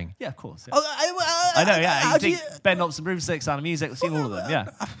Bang Bang? Yeah, of course. Yeah. I know, yeah. You think Ben Knobs and Broomsticks, Sound of Music, I've seen all of them, yeah.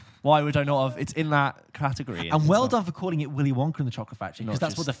 Why would I not have? It's in that category. And well done for calling it Willy Wonka and the Chocolate Factory, because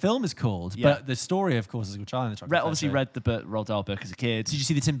that's what the film is called. Yeah. But the story, of course, is called Charlie and the Chocolate Factory. Obviously read the Roald Dahl book as a kid. Did you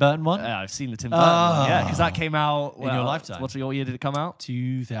see the Tim Burton one? Yeah, I've seen the Tim Burton one. Yeah, because that came out in your lifetime. What year did it come out?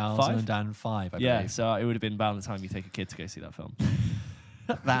 2005, I believe. Yeah, so it would have been about the time you take a kid to go see that film.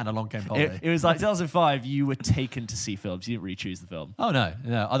 That and Along Came Polly. It was like 2005. You were taken to see films. You didn't really choose the film. Oh no.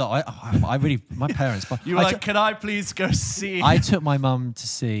 I really, my parents. You were like, can I please go see? I took my mum to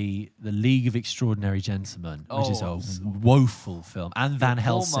see The League of Extraordinary Gentlemen, which is a woeful film, and Van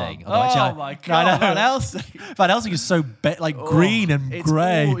Helsing. Oh my God, Van Helsing. Van Helsing is so green and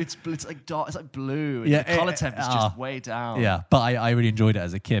grey. It's like dark. It's like blue. Yeah, the color temp is just way down. Yeah, but I really enjoyed it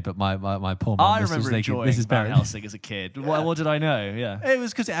as a kid. But my poor mum. I remember enjoying Van Helsing as a kid. What did I know? Yeah. It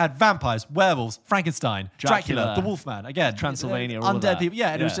was because it had vampires, werewolves, Frankenstein, Dracula, the Wolfman, again, Transylvania, all undead of people.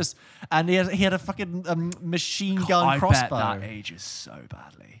 Yeah, and it was just, and he had a fucking machine gun crossbow. I bet that ages so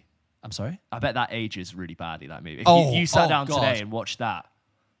badly. I'm sorry? I bet that ages really badly, that movie. If you sat down today and watched that,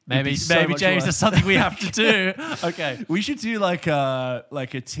 maybe James, there's something we have to do. Okay, we should do like a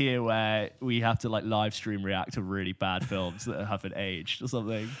tier where we have to like live stream react to really bad films that haven't aged or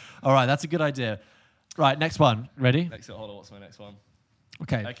something. All right, that's a good idea. Right, next one. Ready? Hold on, what's my next one?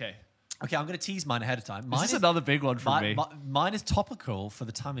 Okay, I'm going to tease mine ahead of time. This is another big one for me. Mine is topical for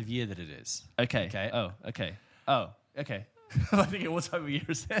the time of year that it is. Okay. Oh, okay. I think it was time of year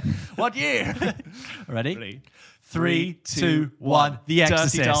is it? What year? Ready? 3, 2, 1. The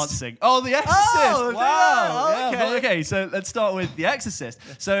Exorcist. Dirty Dancing. Oh, The Exorcist. Oh, wow. Yeah, okay, so let's start with The Exorcist.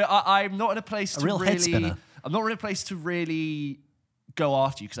 So I'm not in a place to really... I'm not in a place to really go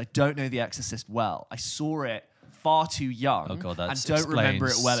after you because I don't know The Exorcist well. I saw it far too young and don't remember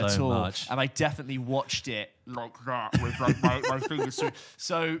it well at all. And I definitely watched it like that with like my fingers through.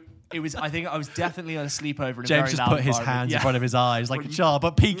 So it was. I think I was definitely on a sleepover. In James just put his hands in front of his eyes like a child,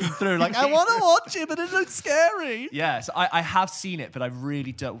 but peeking through like I want to watch it, but it looks scary. Yeah, so I have seen it, but I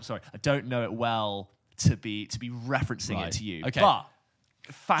really don't. Sorry, I don't know it well to be referencing it to you. Okay. But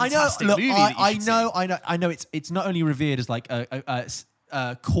fantastic movie. I know. It's not only revered as like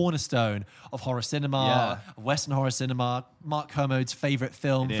a cornerstone of horror cinema, of Western horror cinema. Mark Kermode's favorite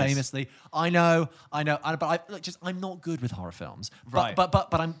film, famously. I know. But I'm not good with horror films. Right. But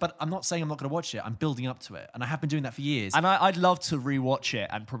I'm not saying I'm not going to watch it. I'm building up to it, and I have been doing that for years. And I'd love to rewatch it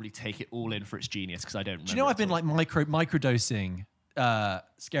and probably take it all in for its genius because I don't remember. Do you know I've been like microdosing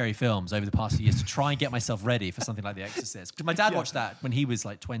scary films over the past few years to try and get myself ready for something like The Exorcist. Because my dad watched that when he was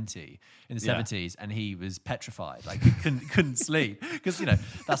like 20 in the 70s, and he was petrified, like he couldn't sleep because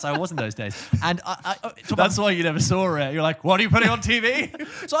that's how I was in those days. And that's why you never saw it. You're like, what are you putting on TV?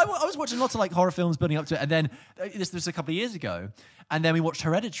 So I was watching lots of like horror films building up to it, and then this was a couple of years ago, and then we watched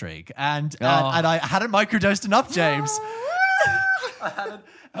Hereditary, and I hadn't microdosed enough, James.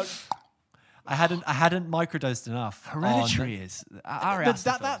 I hadn't microdosed enough. Hereditary is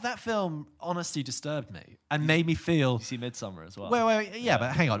that film honestly disturbed me and made me feel. You see Midsummer as well. Wait, yeah,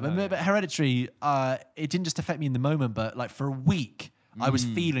 but hang on. But Hereditary, it didn't just affect me in the moment, but like for a week, I was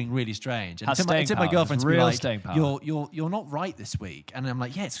feeling really strange. And it took my girlfriend to be like, "You're not right this week," and I'm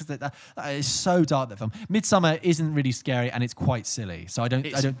like, "Yeah, it's because that is so dark, that film." Midsummer isn't really scary, and it's quite silly. So I don't.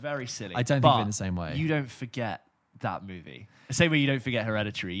 It's very silly. I don't think of it in the same way. You don't forget that movie. The same way you don't forget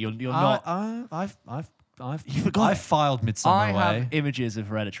Hereditary. You're not. I've filed Midsummer away. I have images of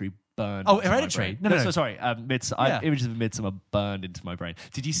Hereditary burned. Oh, Hereditary? No. Sorry. I have images of Midsummer burned into my brain.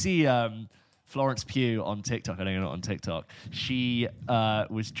 Did you see Florence Pugh on TikTok? I know you're not on TikTok. She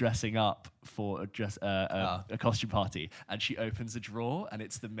was dressing up for a costume party, and she opens a drawer, and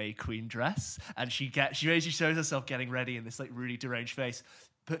it's the May Queen dress, and she basically shows herself getting ready in this like really deranged face.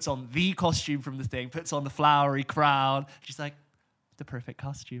 Puts on the costume from the thing, puts on the flowery crown. She's like, the perfect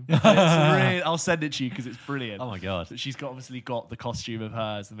costume. I'll send it to you because it's brilliant. Oh my God. She's obviously got the costume of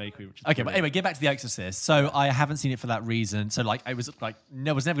her as the May Queen. Which is okay, brilliant. But anyway, get back to The Exorcist. So I haven't seen it for that reason. So like I was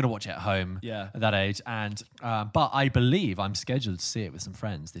never going to watch it at home at that age. And but I believe I'm scheduled to see it with some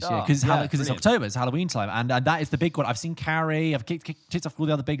friends this year because it's October, it's Halloween time, and that is the big one. I've seen Carrie. I've kicked off all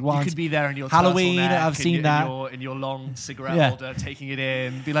the other big ones. You could be there in your Halloween. I've I've seen that in your long cigarette holder, taking it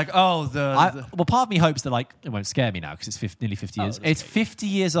in. Be like, well, part of me hopes that like it won't scare me now because it's nearly 50 years. It's 50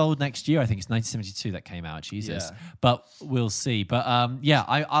 years old next year. I think it's 1972 that came out. Jesus, but we'll see. But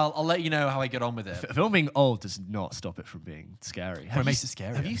I'll let you know how I get on with it. Film being old does not stop it from being scary. It makes it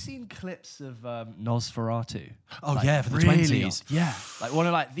scary. Have you seen clips of Nosferatu? Oh yeah, for the 20s. Yeah, like one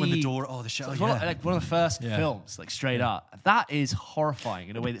of like when the door. Oh, the show. One of the first films, like straight up. That is horrifying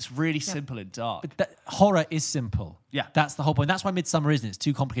in a way that's really simple and dark. But horror is simple. Yeah, that's the whole point. That's why Midsummer isn't. It's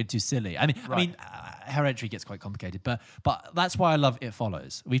too complicated, too silly. I mean, Hereditary gets quite complicated, but that's why I love It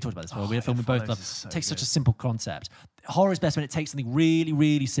Follows. We talked about this before. We're a film we both love. It takes such a simple concept. Horror is best when it takes something really,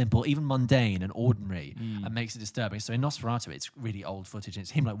 really simple, even mundane and ordinary, and makes it disturbing. So in Nosferatu, it's really old footage, and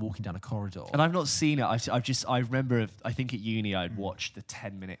it's him like walking down a corridor. And I've not seen it. I remember. I think at uni I'd watched the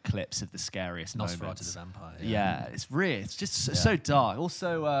 10-minute clips of the scariest Nosferatu moments. the vampire. Yeah, it's real. It's just so dark.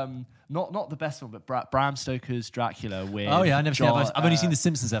 Also, not the best one, but Bram Stoker's Dracula with. Oh yeah, I never seen that. I've only seen the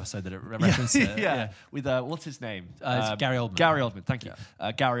Simpsons episode that it referenced it. Yeah, with what's his name? It's Gary Oldman. Gary Oldman, thank you.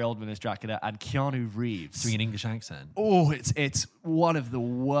 Gary Oldman as Dracula and Keanu Reeves doing an English accent. Oh, it's one of the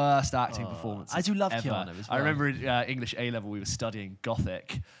worst acting performances. I do love ever. Keanu as well. I remember in English A level we were studying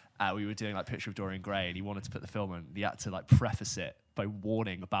Gothic. We were doing like Picture of Dorian Gray, and he wanted to put the film on. He had to like preface it by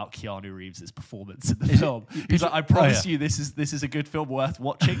warning about Keanu Reeves' performance in the film. He's like, I promise you, this is a good film worth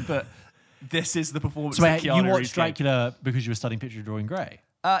watching, but this is the performance. So that Keanu you watched Reeves Dracula because you were studying Picture of Dorian Gray?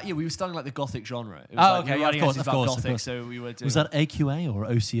 Yeah, we were studying like the Gothic genre. It was of course. So we were doing. Was that AQA or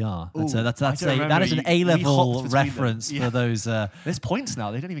OCR? Ooh, that is an A-level reference for those. There's points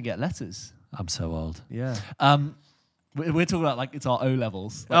now. They don't even get letters. I'm so old. Yeah. We're talking about like it's our O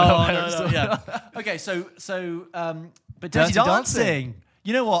levels. No, yeah. Okay, but Dirty Dancing.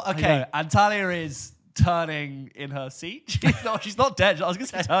 You know what? Okay, and Talia is turning in her seat. She's not dead. I was going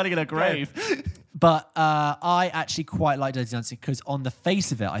to say turning in her grave. But I actually quite like Dirty Dancing because on the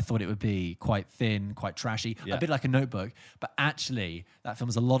face of it, I thought it would be quite thin, quite trashy, a bit like a Notebook. But actually, that film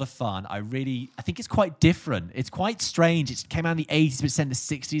was a lot of fun. I think it's quite different. It's quite strange. It came out in the 80s, but it's set in the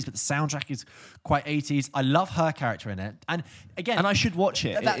 60s, but the soundtrack is quite 80s. I love her character in it. And again... And I should watch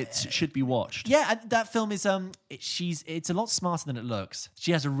it. It should be watched. Yeah, and that film is... it's a lot smarter than it looks.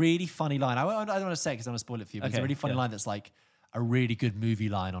 She has a really funny line. I don't want to say it because I don't want to spoil it for you, but it's a really funny line that's like... a really good movie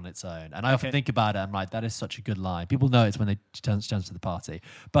line on its own. And I often think about it, I'm like, that is such a good line. People know it's when they turn to the party.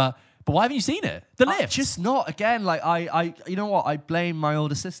 But why haven't you seen it? The Lift. Just not. Again, like I you know what? I blame my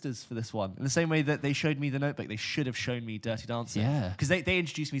older sisters for this one. In the same way that they showed me The Notebook, they should have shown me Dirty Dancing. Yeah. Because they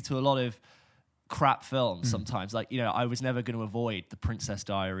introduced me to a lot of crap films sometimes. Like, I was never going to avoid The Princess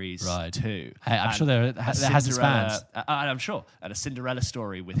Diaries 2. Hey, I'm sure there has its fans. I'm sure. And A Cinderella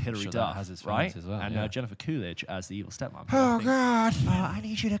Story with Hilary Duff, has its fans right? as well, and Jennifer Coolidge as the evil stepmom. Oh, God. I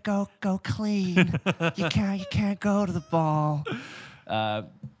need you to go clean. you can't go to the ball.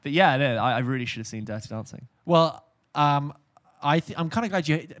 But yeah, no, I really should have seen Dirty Dancing. Well, I'm kind of glad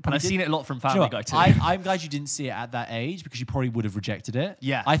you. And I've seen it a lot from Family Sure. Guy too. I'm glad you didn't see it at that age because you probably would have rejected it.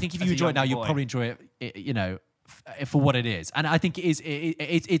 Yeah, I think if as you a enjoy it now, young you'll boy. probably enjoy it. You know, for what it is, and I think it is.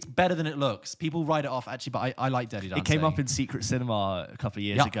 It's better than it looks. People write it off actually, but I like Dirty Dancing. It came up in secret cinema a couple of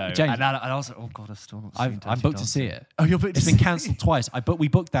years Yeah, ago, James. and I was like, "Oh God, I've still not seen I'm Dirty booked to Dancing. see it. Oh, you're booked. It's to been see cancelled twice. We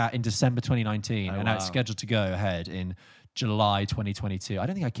booked that in December 2019, and now it's wow. scheduled to go ahead in July 2022. I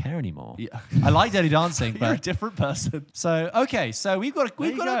don't think I care anymore. Yeah. I like Dirty Dancing, You're a but different person. so we've got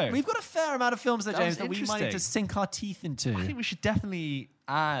a fair amount of films there, That James, was that we might need to interesting. sink our teeth into. I think we should definitely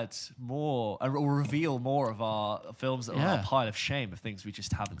add more or reveal more of our films that are Yeah. on a pile of shame of things we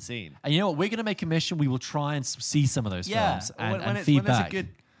just haven't seen. And you know what? We're going to make a mission. We will try and see some of those films and when there's feedback. a good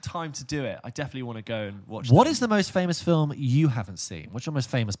time to do it, I definitely want to go and watch. What them. is the most famous film you haven't seen? What's your most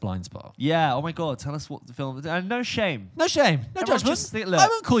famous blind spot? Yeah. Oh my God. Tell us what the film. No shame. No shame. No Everyone judgment. just think, look, I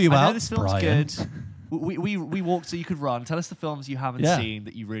won't call you I out. know this film's Brian. good. We walked so you could run. Tell us the films you haven't Yeah. seen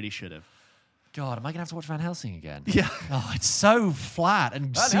that you really should have. God, am I going to have to watch Van Helsing again? Yeah. Oh, it's so flat and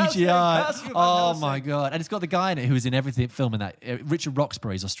Van Helsing, CGI. Van Helsing. Oh my God. And it's got the guy in it who was in everything film in that. Richard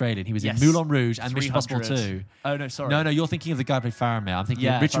Roxburgh, he's Australian. He was Yes. in Moulin Rouge and Mission Impossible 300. 2. Oh no, sorry. No, you're thinking of the guy who played Faramir. I'm thinking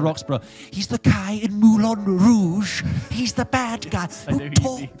Yeah, of Richard Faramir. Roxburgh. He's the guy in Moulin Rouge. He's the bad guy I know who who you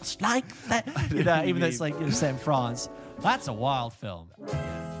mean. talks like that. know You know, who you even though it's mean. like set in France. That's a wild film.